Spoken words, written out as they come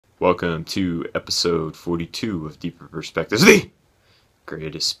Welcome to episode 42 of Deeper Perspectives, the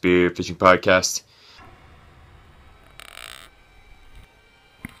greatest spear fishing podcast.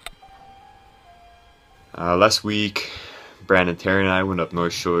 Last week, Brandon, Terry, and I went up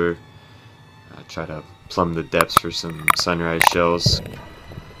North Shore, try to plumb the depths for some sunrise shells.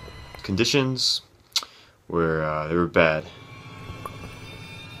 Conditions were they were bad.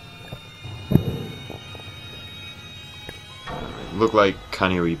 It looked like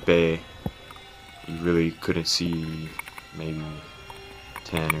Kaneohe Bay. You really couldn't see maybe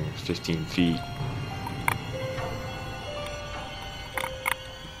 10 or 15 feet.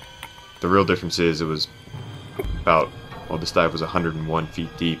 The real difference is it was this dive was 101 feet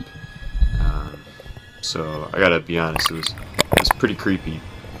deep. So I gotta be honest, it was pretty creepy.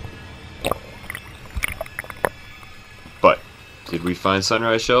 But did we find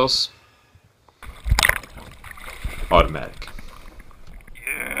sunrise shells? Automatic.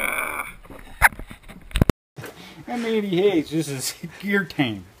 Yeah. I'm Andy Hayes. This is Gear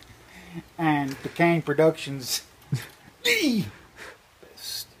Time, and Pecan Productions, the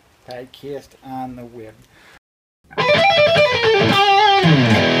best podcast on the web.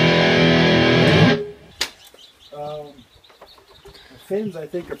 Fins, I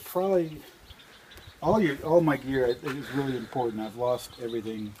think, are probably all my gear. I think is really important. I've lost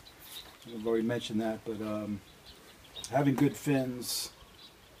everything. I've already mentioned that, but having good fins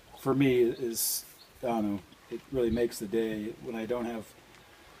for me is, I don't know, it really makes the day. When I don't have,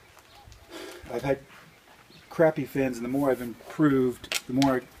 I've had crappy fins, and the more I've improved,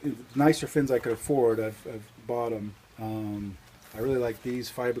 the nicer fins I could afford, I've bought them. I really like these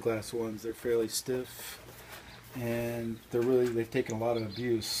fiberglass ones. They're fairly stiff, and they've taken a lot of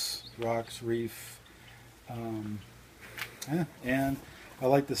abuse. Rocks, reef, and I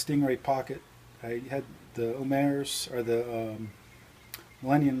like the Stingray Pocket. I had the Omers, or the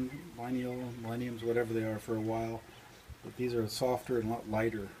Millenniums, whatever they are, for a while. But these are softer and a lot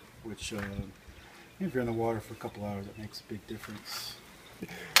lighter, which if you're in the water for a couple hours, it makes a big difference.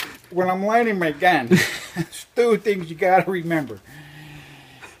 When I'm lighting my gun, there's two things you gotta remember.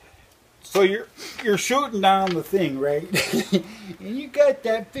 So you're shooting down the thing, right? And you got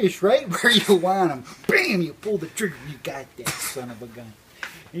that fish right where you want him. Bam! You pull the trigger, you got that son of a gun.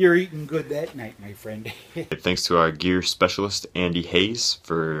 You're eating good that night, my friend. Thanks to our gear specialist, Andy Hayes,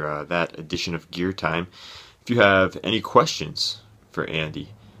 for that edition of Gear Time. If you have any questions for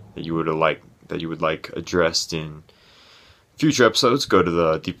Andy that you would like addressed in future episodes, go to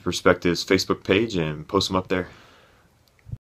the Deep Perspectives Facebook page and post them up there.